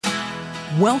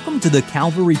Welcome to the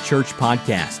Calvary Church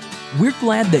podcast. We're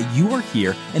glad that you are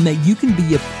here and that you can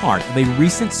be a part of a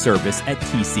recent service at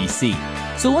TCC.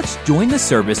 So let's join the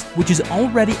service, which is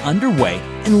already underway,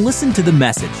 and listen to the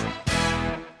message.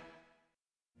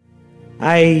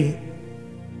 I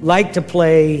like to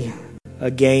play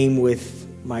a game with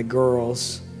my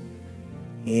girls,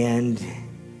 and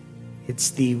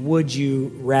it's the Would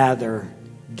You Rather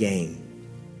game.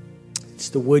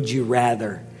 It's the Would You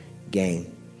Rather game.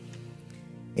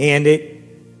 And it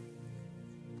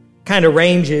kind of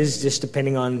ranges just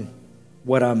depending on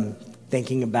what I'm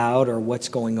thinking about or what's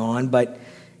going on. But,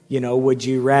 would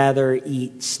you rather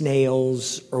eat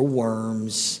snails or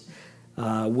worms?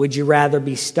 Would you rather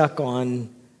be stuck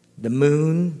on the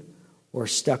moon or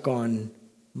stuck on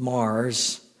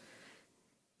Mars?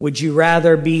 Would you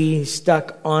rather be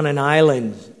stuck on an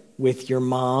island with your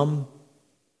mom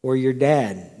or your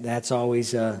dad? That's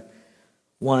always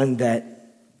one that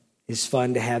is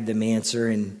fun to have them answer,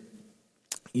 and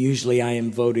usually I am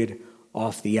voted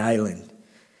off the island.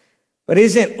 But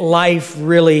isn't life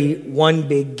really one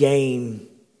big game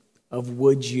of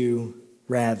would you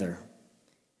rather?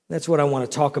 That's what I want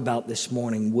to talk about this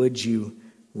morning, would you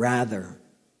rather?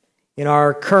 In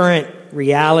our current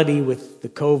reality with the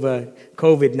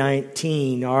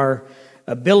COVID-19, our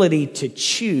ability to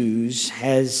choose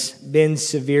has been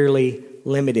severely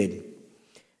limited.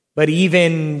 But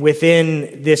even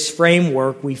within this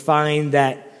framework, we find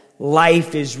that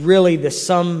life is really the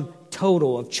sum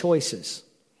total of choices.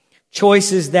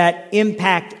 Choices that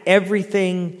impact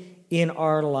everything in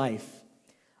our life.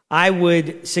 I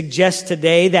would suggest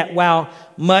today that while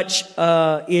much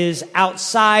is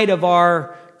outside of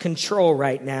our control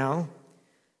right now,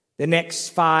 the next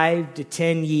 5 to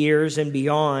 10 years and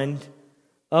beyond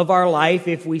of our life,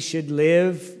 if we should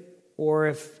live or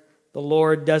if the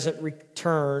Lord doesn't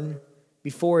return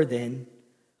before then,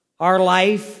 our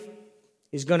life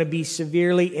is going to be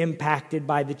severely impacted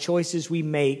by the choices we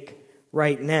make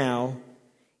right now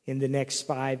in the next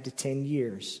 5 to 10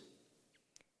 years.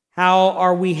 How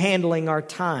are we handling our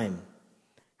time?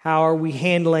 How are we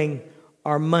handling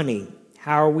our money?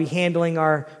 How are we handling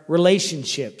our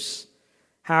relationships?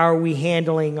 How are we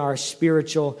handling our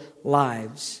spiritual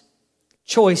lives?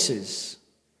 Choices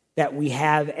that we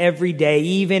have every day,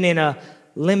 even in a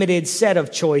limited set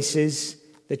of choices,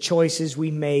 the choices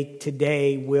we make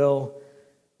today will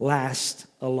last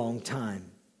a long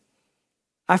time.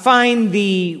 I find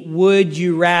the would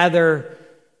you rather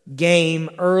game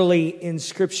early in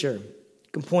Scripture.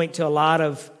 You can point to a lot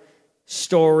of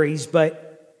stories,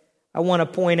 but I want to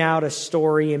point out a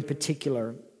story in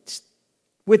particular. It's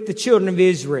with the children of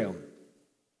Israel.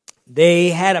 They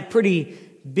had a pretty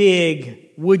big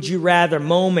would you rather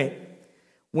moment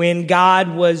when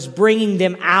God was bringing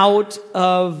them out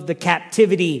of the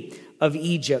captivity of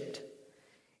Egypt.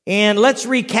 And let's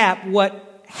recap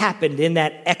what happened in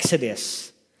that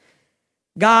Exodus.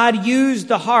 God used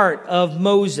the heart of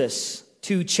Moses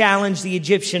to challenge the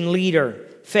Egyptian leader,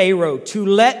 Pharaoh, to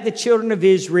let the children of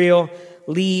Israel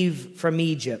leave from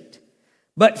Egypt.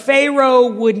 But Pharaoh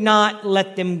would not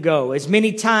let them go. As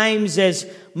many times as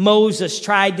Moses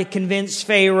tried to convince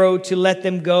Pharaoh to let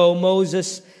them go,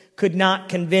 Moses could not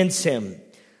convince him.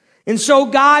 And so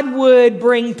God would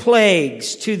bring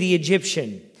plagues to the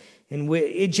Egyptians. And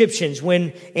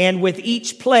with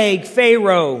each plague,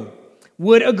 Pharaoh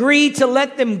would agree to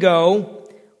let them go,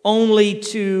 only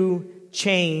to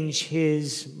change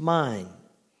his mind.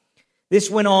 This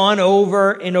went on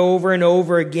over and over and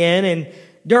over again, and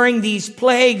during these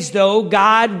plagues, though,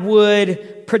 God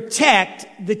would protect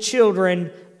the children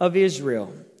of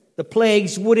Israel. The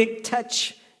plagues wouldn't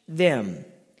touch them.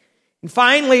 And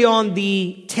finally, on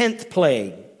the 10th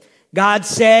plague, God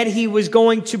said he was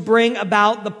going to bring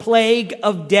about the plague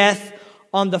of death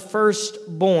on the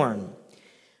firstborn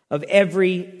of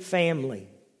every family.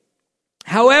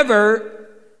 However,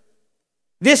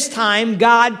 this time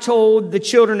God told the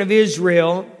children of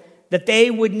Israel that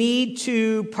they would need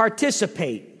to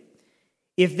participate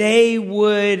if they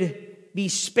would be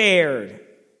spared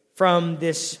from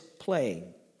this plague.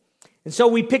 And so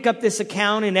we pick up this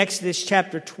account in Exodus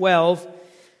chapter 12.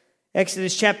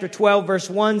 Exodus chapter 12 verse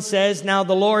 1 says, "Now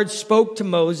the Lord spoke to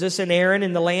Moses and Aaron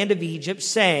in the land of Egypt,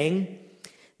 saying,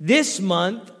 'This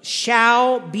month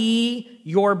shall be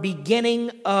your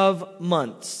beginning of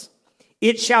months.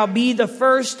 It shall be the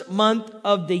first month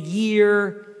of the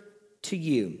year to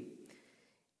you.'"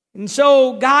 And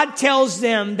so God tells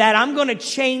them that I'm going to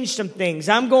change some things.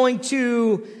 I'm going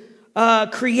to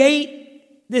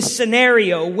create this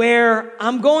scenario where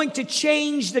I'm going to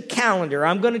change the calendar.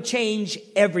 I'm going to change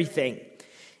everything.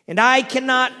 And I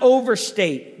cannot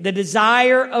overstate the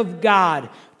desire of God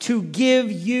to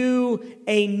give you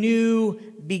a new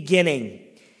beginning.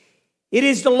 It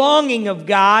is the longing of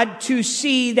God to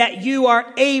see that you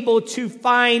are able to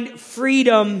find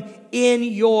freedom in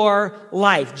your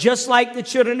life. Just like the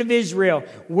children of Israel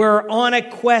were on a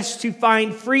quest to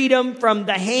find freedom from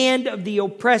the hand of the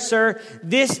oppressor,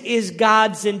 this is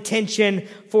God's intention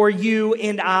for you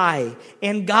and I.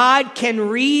 And God can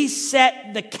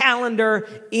reset the calendar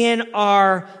in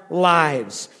our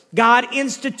lives. God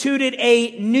instituted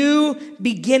a new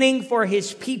beginning for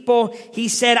His people. He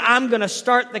said, I'm going to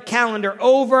start the calendar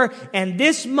over. And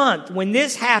this month, when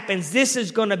this happens, this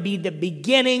is going to be the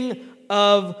beginning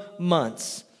of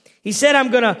months. He said,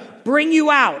 I'm going to bring you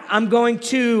out. I'm going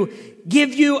to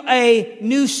give you a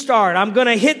new start. I'm going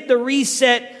to hit the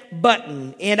reset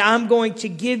button. And I'm going to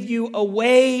give you a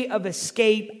way of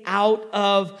escape out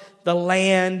of the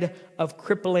land of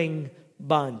crippling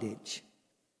bondage.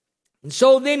 And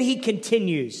so then he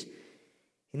continues,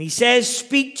 and he says,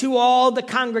 speak to all the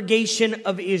congregation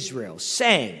of Israel,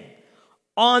 saying,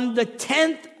 on the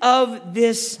 10th of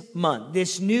this month,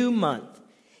 this new month,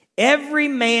 every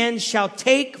man shall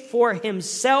take for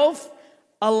himself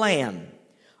a lamb,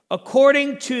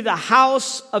 according to the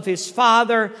house of his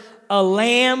father, a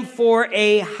lamb for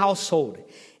a household.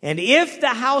 And if the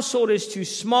household is too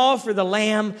small for the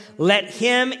lamb, let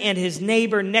him and his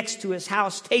neighbor next to his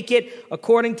house take it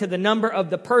according to the number of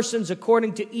the persons,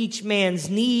 according to each man's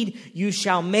need. You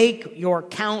shall make your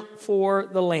count for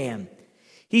the lamb.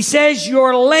 He says,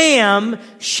 your lamb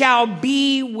shall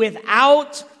be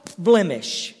without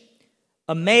blemish,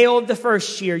 a male of the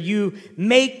first year. You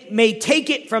may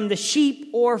take it from the sheep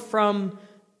or from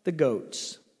the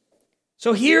goats.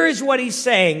 So here is what he's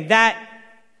saying, that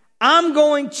I'm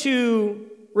going to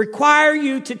require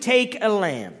you to take a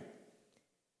lamb,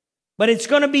 but it's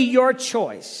going to be your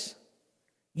choice.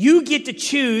 You get to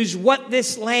choose what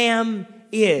this lamb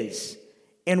is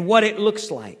and what it looks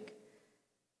like.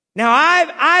 Now,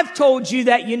 I've told you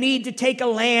that you need to take a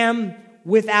lamb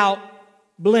without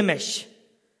blemish,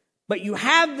 but you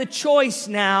have the choice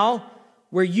now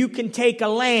where you can take a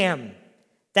lamb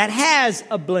that has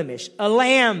a blemish, a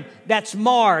lamb that's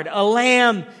marred, a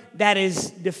lamb that is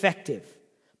defective.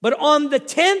 But on the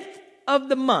 10th of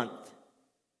the month,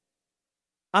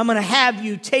 I'm going to have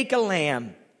you take a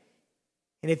lamb.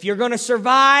 And if you're going to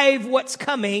survive what's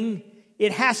coming,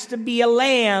 it has to be a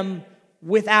lamb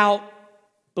without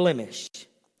blemish.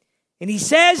 And he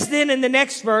says then in the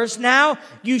next verse, now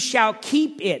you shall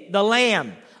keep it, the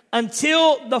lamb,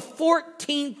 until the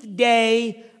 14th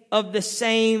day of the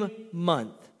same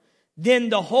month. Then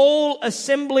the whole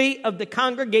assembly of the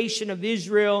congregation of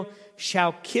Israel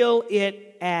shall kill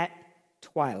it at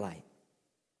twilight.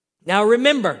 Now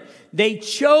remember, they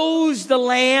chose the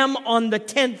lamb on the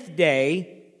 10th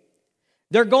day.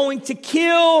 They're going to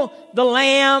kill the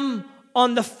lamb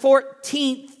on the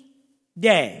 14th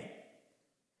day.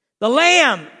 The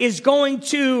lamb is going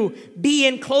to be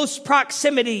in close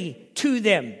proximity to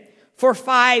them for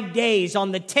 5 days,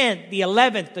 on the 10th, the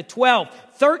 11th, the 12th,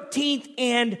 13th,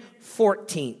 and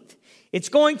 14th. It's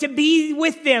going to be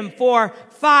with them for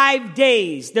 5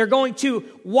 days. They're going to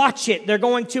watch it. They're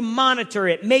going to monitor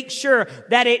it. Make sure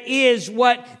that it is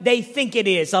what they think it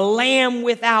is, a lamb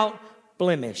without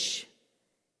blemish.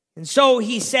 And so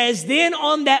he says, then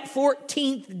on that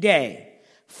 14th day,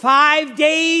 5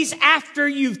 days after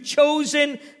you've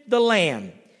chosen the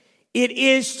lamb, it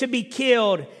is to be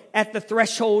killed at the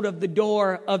threshold of the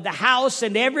door of the house,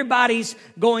 and everybody's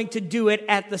going to do it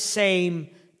at the same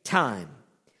time.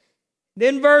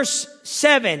 Then verse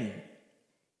 7,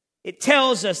 it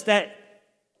tells us that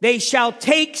they shall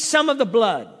take some of the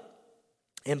blood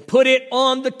and put it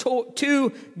on the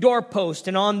two doorposts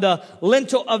and on the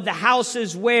lintel of the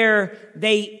houses where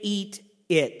they eat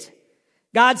it.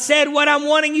 God said, what I'm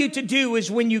wanting you to do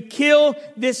is when you kill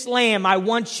this lamb, I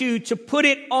want you to put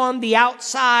it on the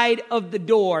outside of the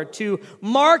door, to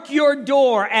mark your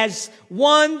door as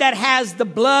one that has the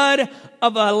blood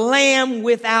of a lamb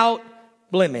without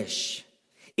blemish.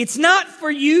 It's not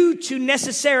for you to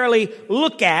necessarily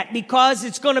look at because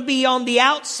it's going to be on the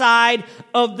outside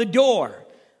of the door.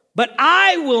 But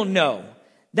I will know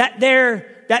that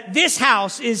this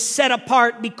house is set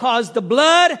apart because the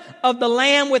blood of the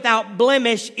lamb without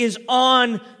blemish is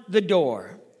on the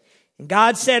door. And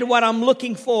God said, what I'm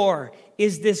looking for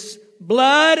is this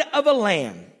blood of a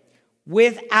lamb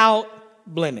without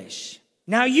blemish.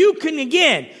 Now you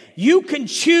can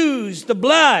choose the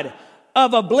blood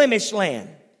of a blemished lamb.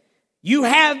 You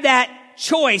have that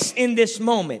choice in this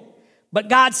moment. But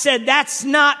God said, that's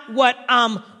not what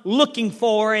I'm looking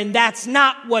for, and that's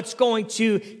not what's going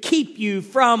to keep you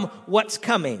from what's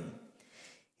coming.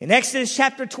 In Exodus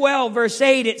chapter 12, verse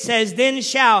 8, it says, "Then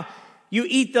shall you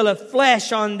eat the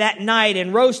flesh on that night,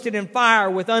 and roast it in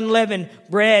fire with unleavened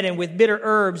bread and with bitter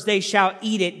herbs. They shall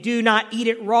eat it. Do not eat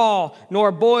it raw,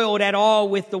 nor boiled at all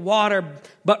with the water,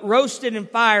 but roast it in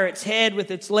fire, its head with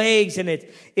its legs and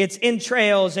its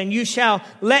entrails. And you shall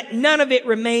let none of it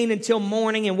remain until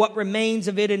morning, and what remains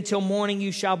of it until morning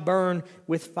you shall burn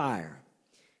with fire."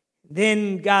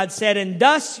 Then God said, "And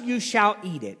thus you shall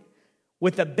eat it,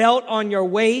 with a belt on your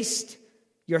waist,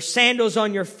 your sandals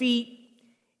on your feet,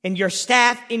 and your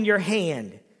staff in your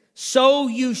hand. So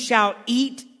you shall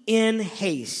eat in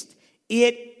haste.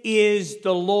 It is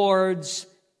the Lord's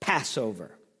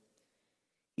Passover."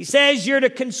 He says you're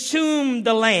to consume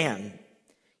the lamb.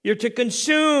 You're to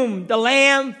consume the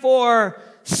lamb for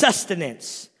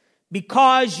sustenance,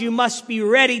 because you must be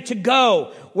ready to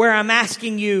go where I'm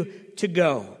asking you to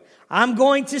go. I'm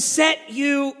going to set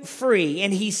you free.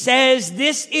 And he says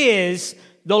this is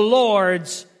the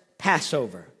Lord's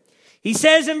Passover. He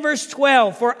says in verse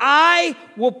 12, "For I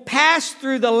will pass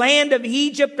through the land of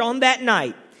Egypt on that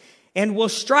night, and will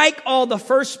strike all the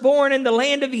firstborn in the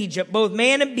land of Egypt, both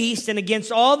man and beast, and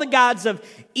against all the gods of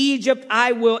Egypt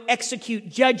I will execute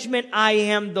judgment. I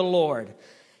am the Lord."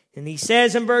 And he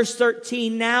says in verse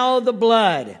 13, "Now the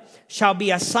blood shall be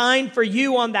a sign for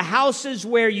you on the houses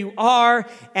where you are,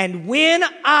 and when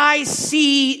I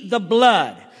see the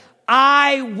blood,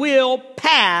 I will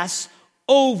pass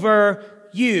over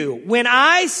you." When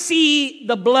I see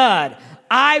the blood,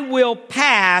 I will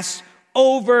pass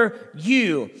over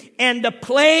you. "And the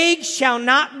plague shall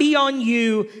not be on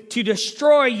you to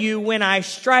destroy you when I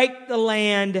strike the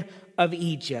land of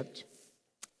Egypt."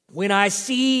 When I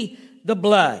see the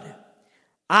blood,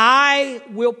 I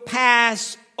will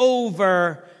pass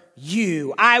over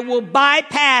you. I will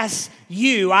bypass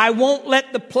you. I won't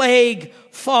let the plague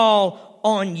fall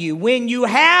on you. When you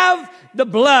have the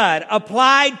blood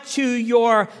applied to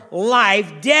your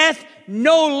life, death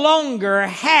no longer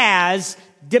has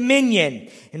dominion.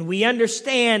 And we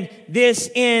understand this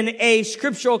in a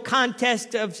scriptural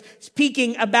context of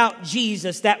speaking about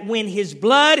Jesus, that when his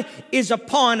blood is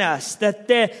upon us, that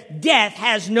the death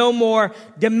has no more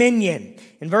dominion.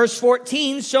 In verse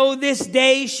 14, "So this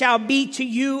day shall be to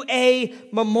you a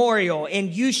memorial,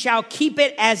 and you shall keep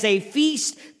it as a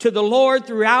feast to the Lord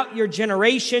throughout your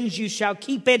generations. You shall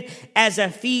keep it as a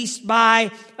feast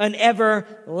by an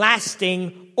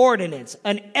everlasting ordinance."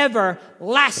 An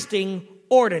everlasting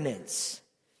ordinance.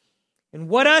 And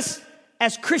what us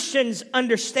as Christians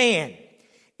understand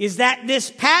is that this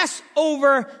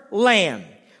Passover lamb,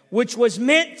 which was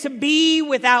meant to be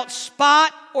without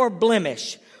spot or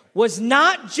blemish, was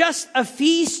not just a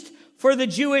feast for the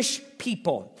Jewish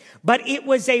people, but it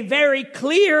was a very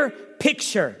clear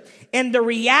picture and the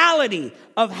reality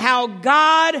of how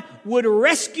God would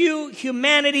rescue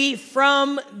humanity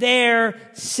from their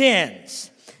sins.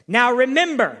 Now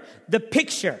remember the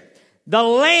picture. The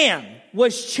lamb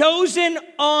was chosen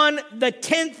on the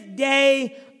 10th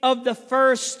day of the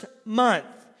first month.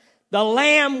 The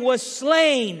lamb was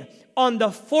slain on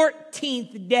the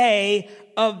 14th day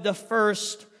of the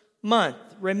first month.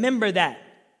 Remember that.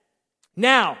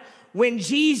 Now, when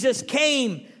Jesus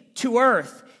came to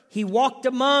earth, he walked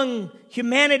among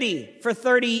humanity for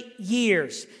 30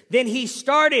 years. Then he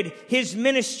started his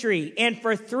ministry, and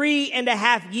for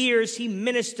 3.5 years he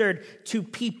ministered to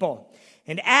people.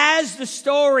 And as the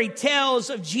story tells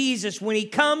of Jesus, when he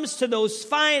comes to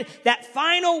that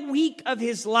final week of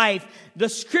his life, the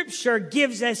scripture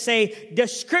gives us a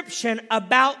description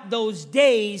about those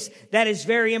days that is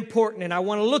very important. And I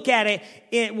want to look at it.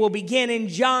 It will begin in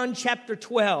John chapter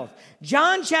 12.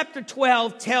 John chapter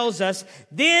 12 tells us,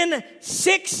 "Then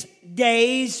 6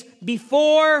 days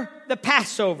before the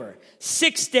Passover,"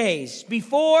 6 days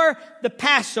before the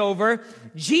Passover,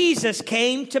 Jesus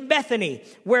came to Bethany,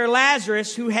 where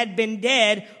Lazarus, who had been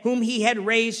dead, whom he had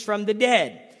raised from the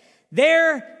dead.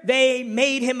 There they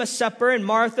made him a supper, and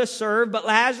Martha served, but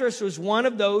Lazarus was one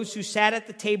of those who sat at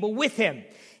the table with him.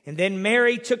 And then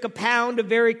Mary took a pound of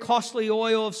very costly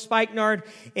oil of spikenard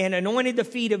and anointed the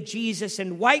feet of Jesus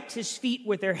and wiped his feet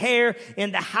with her hair,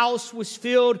 and the house was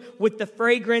filled with the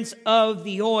fragrance of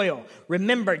the oil.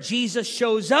 Remember, Jesus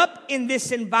shows up in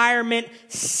this environment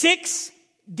 6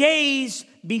 days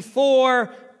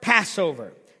before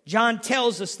Passover. John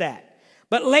tells us that.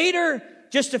 But later,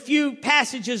 just a few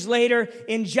passages later,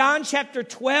 in John chapter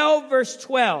 12, verse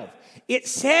 12, it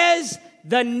says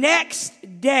the next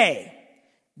day.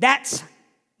 That's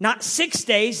not 6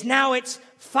 days. Now it's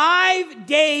 5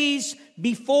 days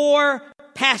before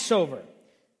Passover.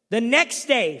 The next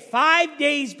day, 5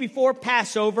 days before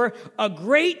Passover, a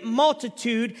great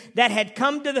multitude that had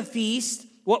come to the feast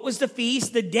What was the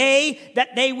feast? The day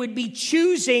that they would be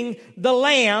choosing the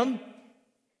lamb.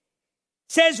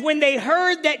 Says when they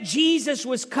heard that Jesus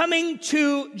was coming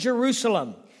to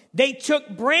Jerusalem, they took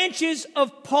branches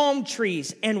of palm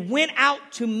trees and went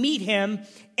out to meet him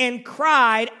and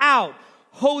cried out,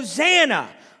 Hosanna!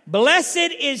 Blessed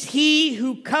is he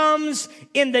who comes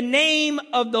in the name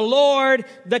of the Lord,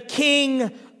 the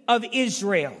King of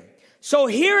Israel. So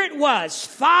here it was,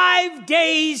 5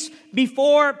 days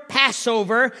before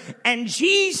Passover, and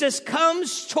Jesus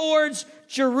comes towards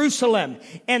Jerusalem.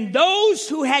 And those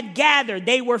who had gathered,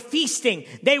 they were feasting.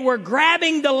 They were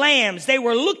grabbing the lambs. They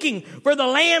were looking for the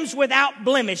lambs without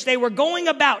blemish. They were going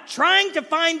about trying to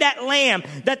find that lamb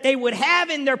that they would have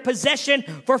in their possession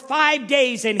for 5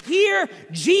 days. And here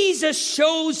Jesus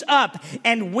shows up.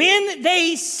 And when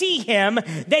they see him,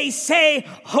 they say,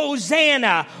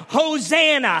 Hosanna,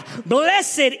 Hosanna.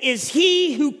 Blessed is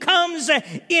he who comes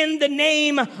in the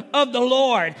name of the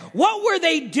Lord. What were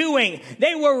they doing?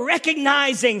 They were recognizing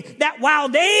that while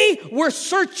they were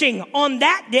searching on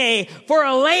that day for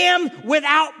a lamb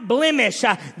without blemish,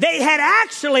 they had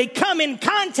actually come in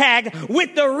contact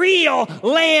with the real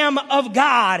Lamb of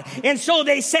God. And so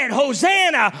they said,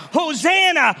 Hosanna,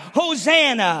 Hosanna,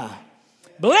 Hosanna.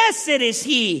 Blessed is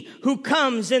he who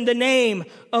comes in the name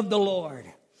of the Lord.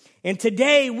 And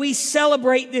today we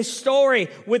celebrate this story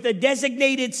with a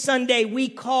designated Sunday we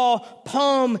call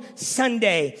Palm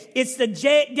Sunday. It's the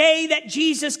day that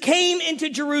Jesus came into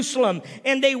Jerusalem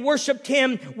and they worshiped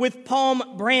him with palm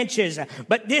branches.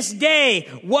 But this day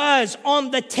was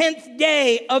on the 10th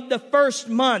day of the first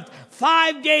month,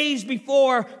 5 days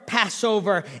before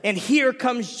Passover. And here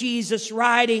comes Jesus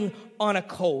riding on a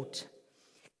colt.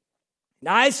 And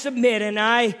I submit and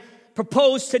I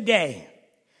propose today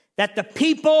that the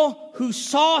people who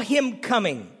saw him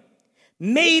coming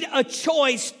made a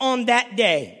choice on that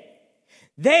day.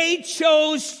 They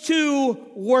chose to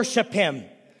worship him.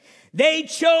 They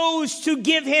chose to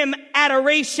give him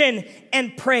adoration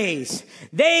and praise.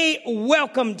 They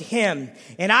welcomed him.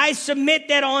 And I submit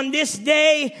that on this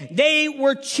day, they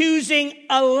were choosing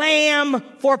a lamb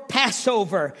for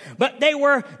Passover. But they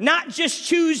were not just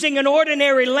choosing an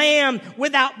ordinary lamb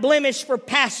without blemish for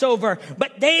Passover,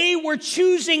 but they were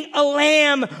choosing a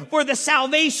lamb for the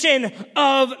salvation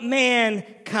of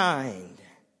mankind.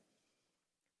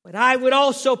 But I would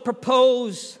also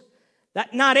propose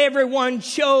that not everyone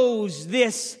chose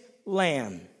this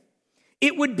lamb.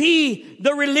 It would be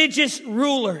the religious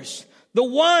rulers, the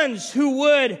ones who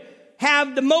would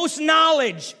have the most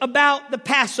knowledge about the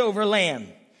Passover lamb.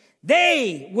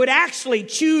 They would actually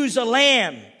choose a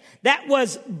lamb that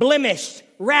was blemished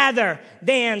rather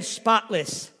than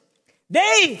spotless.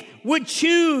 They would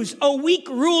choose a weak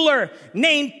ruler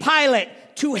named Pilate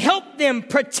to help them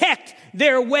protect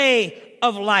their way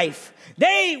of life.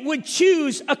 They would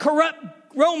choose a corrupt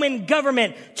Roman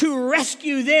government to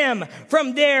rescue them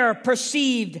from their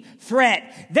perceived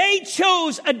threat. They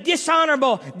chose a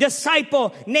dishonorable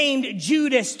disciple named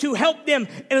Judas to help them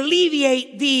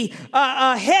alleviate the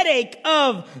headache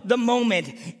of the moment.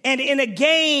 And in a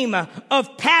game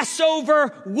of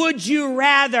Passover, would you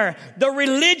rather, the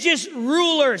religious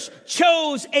rulers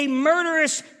chose a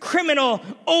murderous criminal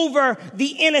over the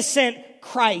innocent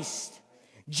Christ.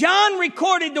 John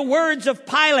recorded the words of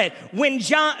Pilate when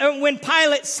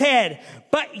Pilate said,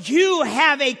 "But you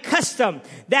have a custom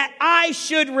that I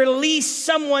should release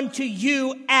someone to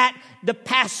you at the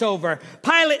Passover."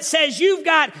 Pilate says, you've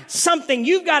got something,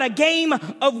 you've got a game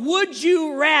of would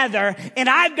you rather, and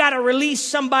I've got to release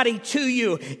somebody to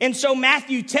you. And so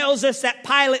Matthew tells us that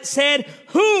Pilate said,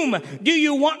 whom do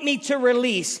you want me to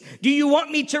release? Do you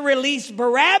want me to release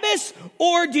Barabbas,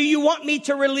 or do you want me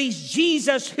to release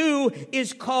Jesus, who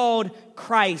is called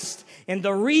Christ? And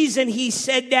the reason he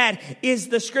said that is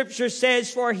the scripture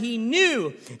says, for he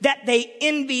knew that they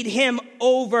envied him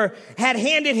over, had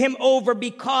handed him over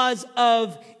because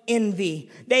of envy.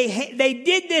 They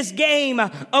did this game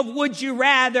of would you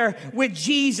rather with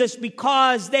Jesus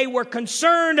because they were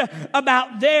concerned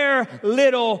about their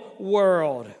little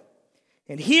world.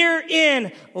 And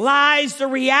herein lies the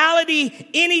reality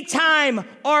anytime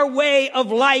our way of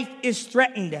life is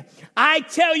threatened. I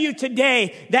tell you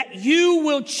today that you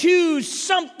will choose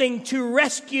something to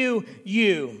rescue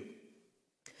you.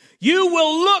 You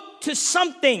will look to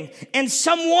something and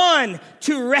someone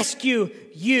to rescue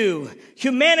you.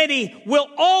 Humanity will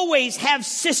always have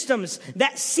systems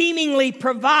that seemingly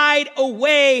provide a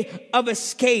way of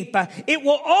escape. It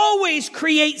will always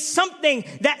create something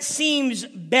that seems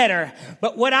better.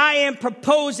 But what I am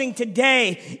proposing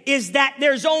today is that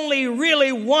there's only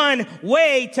really one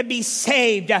way to be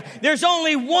saved. There's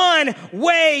only one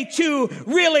way to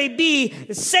really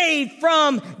be saved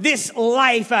from this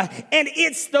life. And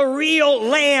it's the real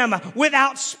Lamb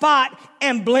without spot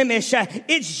and blemish.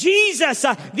 It's Jesus,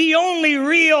 the only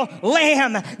real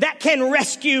Lamb that can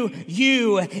rescue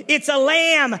you. It's a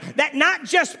Lamb that not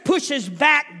just pushes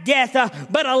back death,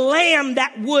 but a Lamb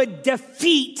that would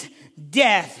defeat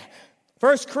death.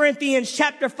 1 Corinthians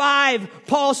chapter 5,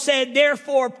 Paul said,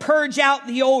 therefore purge out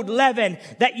the old leaven,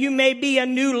 that you may be a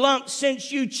new lump,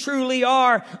 since you truly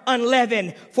are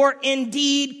unleavened. For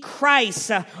indeed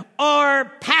Christ, our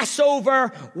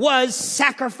Passover, was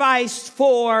sacrificed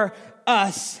for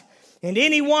us. And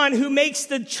anyone who makes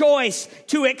the choice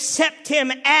to accept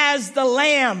him as the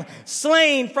Lamb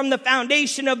slain from the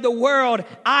foundation of the world,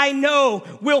 I know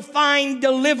will find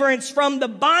deliverance from the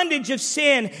bondage of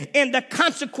sin and the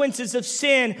consequences of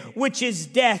sin, which is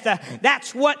death.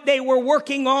 That's what they were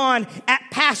working on at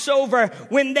Passover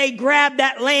when they grabbed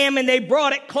that lamb and they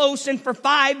brought it close, and for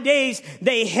 5 days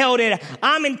they held it.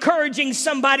 I'm encouraging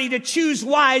somebody to choose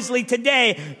wisely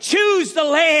today. Choose the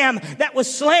Lamb that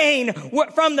was slain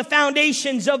from the foundations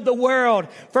of the world.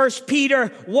 1 Peter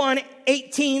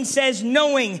 1:18 says,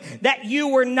 knowing that you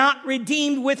were not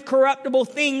redeemed with corruptible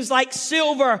things like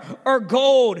silver or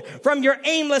gold from your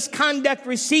aimless conduct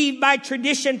received by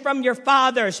tradition from your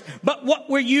fathers, but what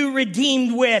were you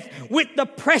redeemed with? With the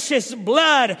precious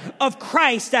blood of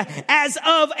Christ, as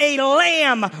of a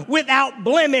lamb without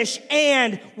blemish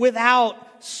and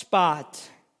without spot.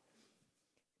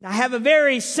 I have a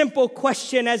very simple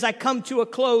question as I come to a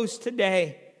close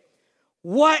today.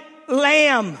 What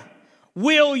lamb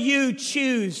will you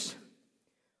choose?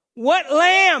 What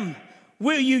lamb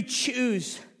will you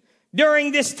choose?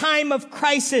 During this time of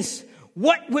crisis,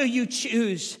 what will you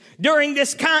choose? During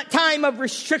this time of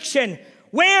restriction,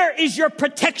 where is your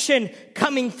protection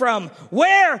coming from?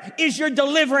 Where is your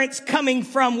deliverance coming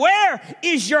from? Where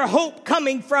is your hope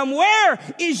coming from? Where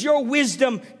is your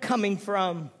wisdom coming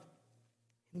from?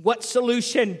 What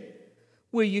solution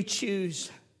will you choose?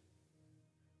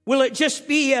 Will it just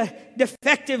be a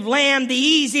defective lamb, the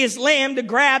easiest lamb to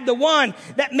grab, the one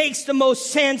that makes the most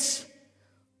sense?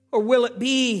 Or will it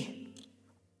be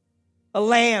a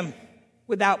lamb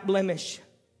without blemish?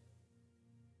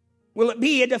 Will it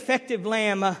be a defective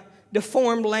lamb, a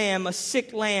deformed lamb, a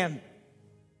sick lamb?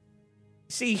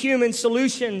 See, human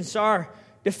solutions are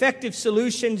defective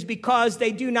solutions because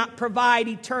they do not provide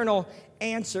eternal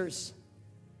answers.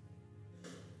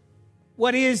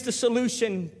 What is the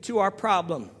solution to our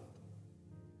problem?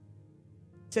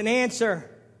 It's an answer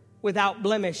without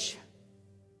blemish.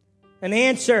 An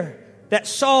answer that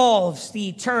solves the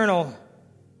eternal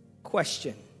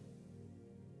question.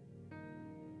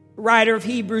 The writer of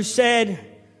Hebrews said,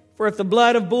 for if the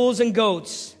blood of bulls and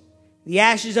goats, the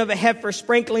ashes of a heifer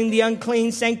sprinkling the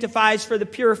unclean sanctifies for the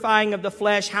purifying of the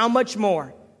flesh, how much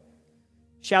more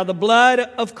shall the blood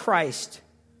of Christ,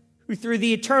 who through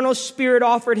the eternal Spirit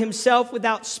offered himself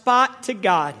without spot to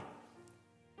God,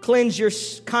 cleanse your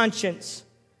conscience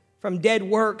from dead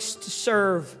works to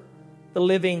serve the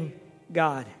living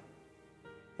God.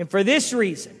 And for this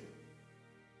reason,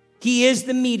 he is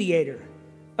the mediator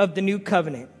of the new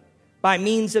covenant by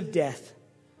means of death,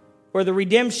 for the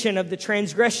redemption of the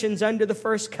transgressions under the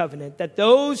first covenant, that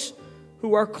those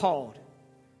who are called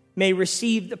may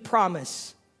receive the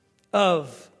promise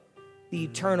of the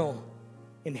eternal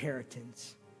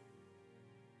inheritance.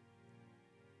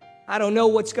 I don't know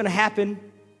what's going to happen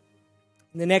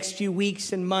in the next few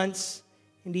weeks and months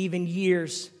and even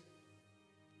years.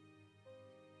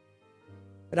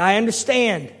 But I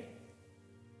understand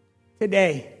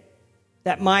today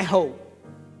that my hope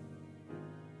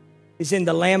is in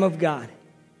the Lamb of God,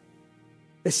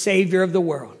 the Savior of the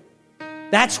world.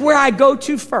 That's where I go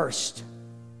to first.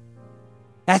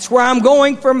 That's where I'm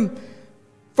going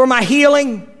for my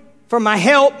healing, for my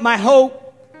help, my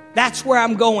hope. That's where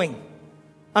I'm going.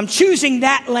 I'm choosing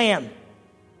that Lamb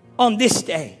on this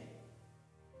day.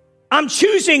 I'm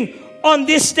choosing on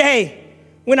this day,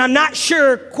 when I'm not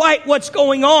sure quite what's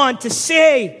going on, to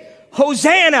say,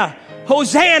 Hosanna,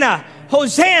 Hosanna,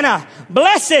 Hosanna.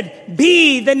 Blessed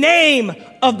be the name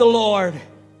of the Lord.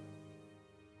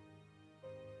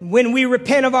 When we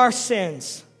repent of our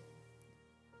sins,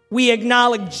 we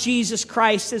acknowledge Jesus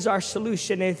Christ as our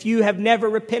solution. And if you have never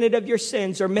repented of your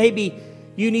sins, or maybe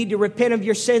you need to repent of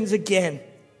your sins again,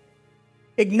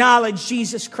 acknowledge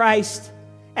Jesus Christ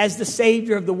as the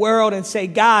Savior of the world and say,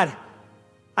 God,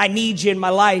 I need you in my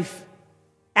life.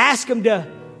 Ask Him to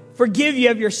forgive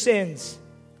you of your sins.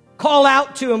 Call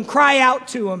out to Him, cry out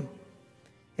to Him.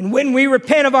 And when we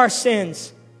repent of our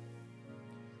sins,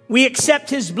 we accept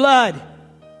His blood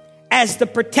as the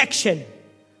protection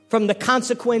from the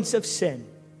consequence of sin.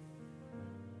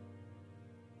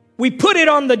 We put it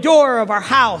on the door of our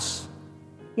house.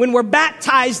 When we're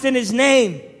baptized in His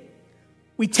name,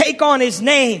 we take on His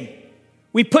name.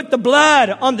 We put the blood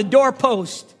on the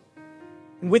doorpost.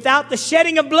 And without the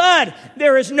shedding of blood,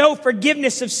 there is no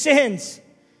forgiveness of sins.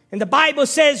 And the Bible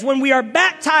says when we are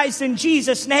baptized in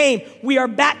Jesus' name, we are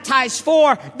baptized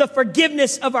for the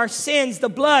forgiveness of our sins. The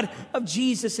blood of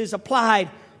Jesus is applied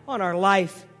on our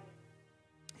life.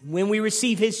 When we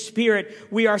receive His Spirit,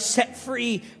 we are set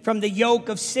free from the yoke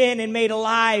of sin and made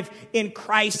alive in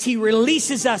Christ. He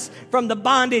releases us from the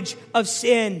bondage of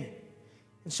sin.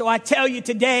 And so I tell you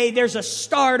today, there's a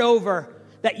start over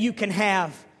that you can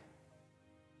have.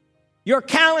 Your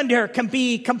calendar can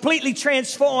be completely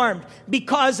transformed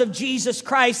because of Jesus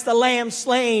Christ, the Lamb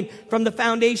slain from the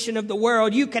foundation of the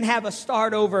world. You can have a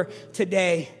start over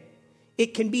today.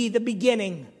 It can be the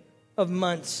beginning of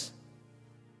months.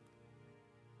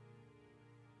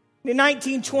 In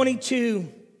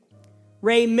 1922,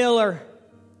 Ray Miller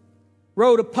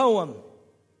wrote a poem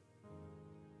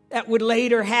that would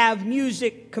later have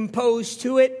music composed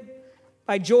to it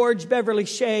by George Beverly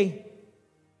Shea.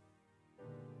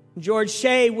 George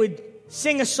Shea would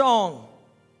sing a song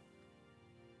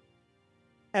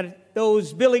at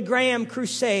those Billy Graham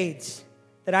crusades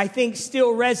that I think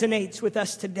still resonates with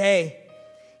us today.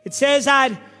 It says,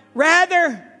 I'd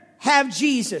rather have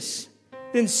Jesus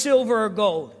than silver or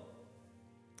gold.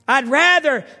 I'd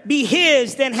rather be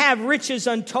His than have riches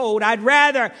untold. I'd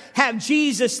rather have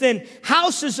Jesus than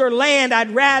houses or land.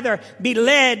 I'd rather be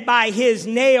led by His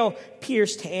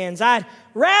nail-pierced hands. I'd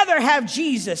rather have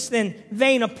Jesus than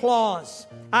vain applause.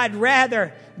 I'd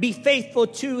rather be faithful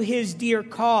to His dear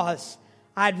cause.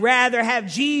 I'd rather have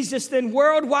Jesus than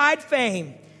worldwide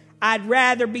fame. I'd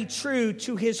rather be true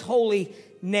to His holy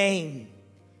name.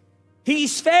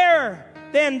 He's fairer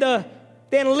than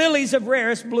lilies of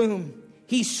rarest bloom.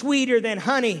 He's sweeter than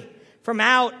honey from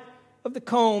out of the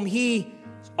comb. He's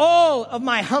all of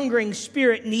my hungering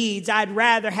spirit needs. I'd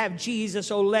rather have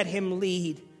Jesus, oh let Him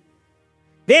lead,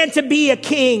 than to be a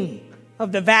king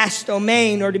of the vast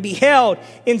domain or to be held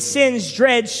in sin's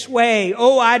dread sway.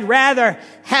 Oh, I'd rather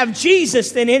have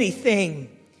Jesus than anything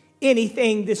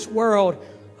this world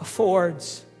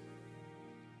affords.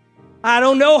 I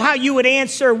don't know how you would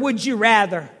answer, would you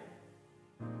rather?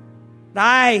 But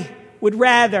I would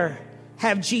rather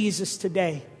have Jesus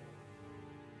today.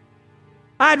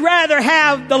 I'd rather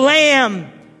have the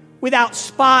Lamb without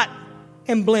spot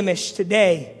and blemish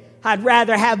today. I'd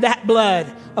rather have that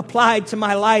blood applied to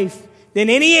my life than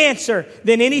any answer,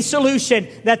 than any solution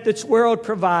that this world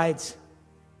provides.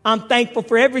 I'm thankful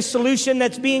for every solution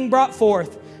that's being brought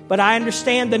forth, but I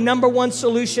understand the number one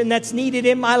solution that's needed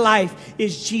in my life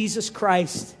is Jesus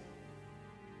Christ.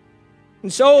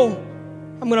 And so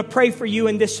I'm going to pray for you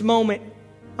in this moment.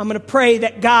 I'm going to pray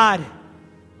that God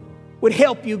would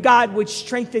help you, God would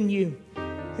strengthen you,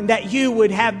 and that you would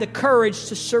have the courage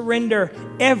to surrender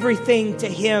everything to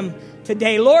Him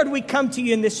today. Lord, we come to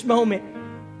you in this moment.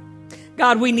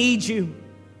 God, we need you.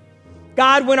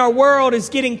 God, when our world is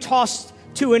getting tossed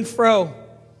to and fro.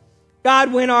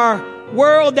 God, when our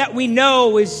world that we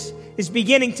know is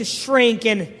beginning to shrink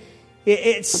and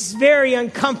it's very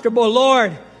uncomfortable,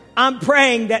 Lord, I'm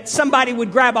praying that somebody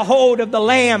would grab a hold of the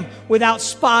Lamb without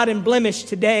spot and blemish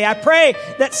today. I pray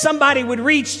that somebody would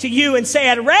reach to you and say,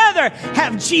 I'd rather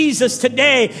have Jesus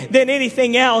today than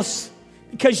anything else,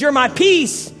 because you're my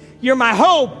peace, you're my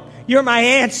hope, you're my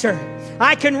answer.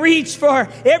 I can reach for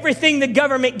everything the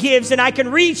government gives, and I can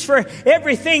reach for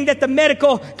everything that the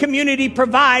medical community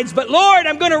provides. But Lord,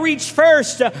 I'm going to reach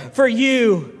first for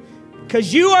you,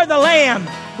 because you are the Lamb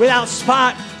without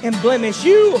spot and blemish.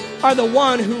 You are the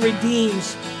one who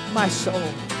redeems my soul.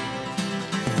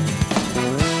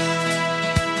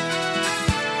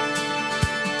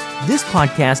 This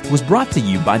podcast was brought to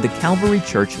you by the Calvary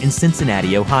Church in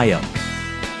Cincinnati, Ohio.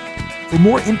 For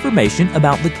more information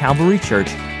about the Calvary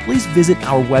Church, please visit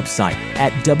our website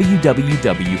at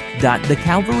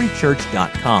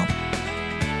www.thecalvarychurch.com.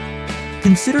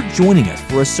 Consider joining us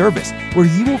for a service where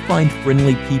you will find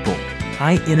friendly people,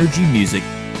 high-energy music,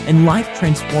 and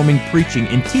life-transforming preaching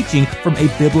and teaching from a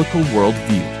biblical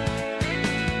worldview.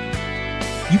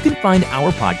 You can find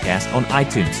our podcast on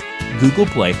iTunes, Google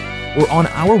Play, or on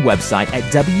our website at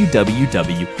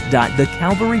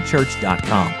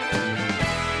www.thecalvarychurch.com.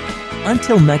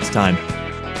 Until next time,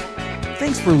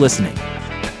 Thanks for listening.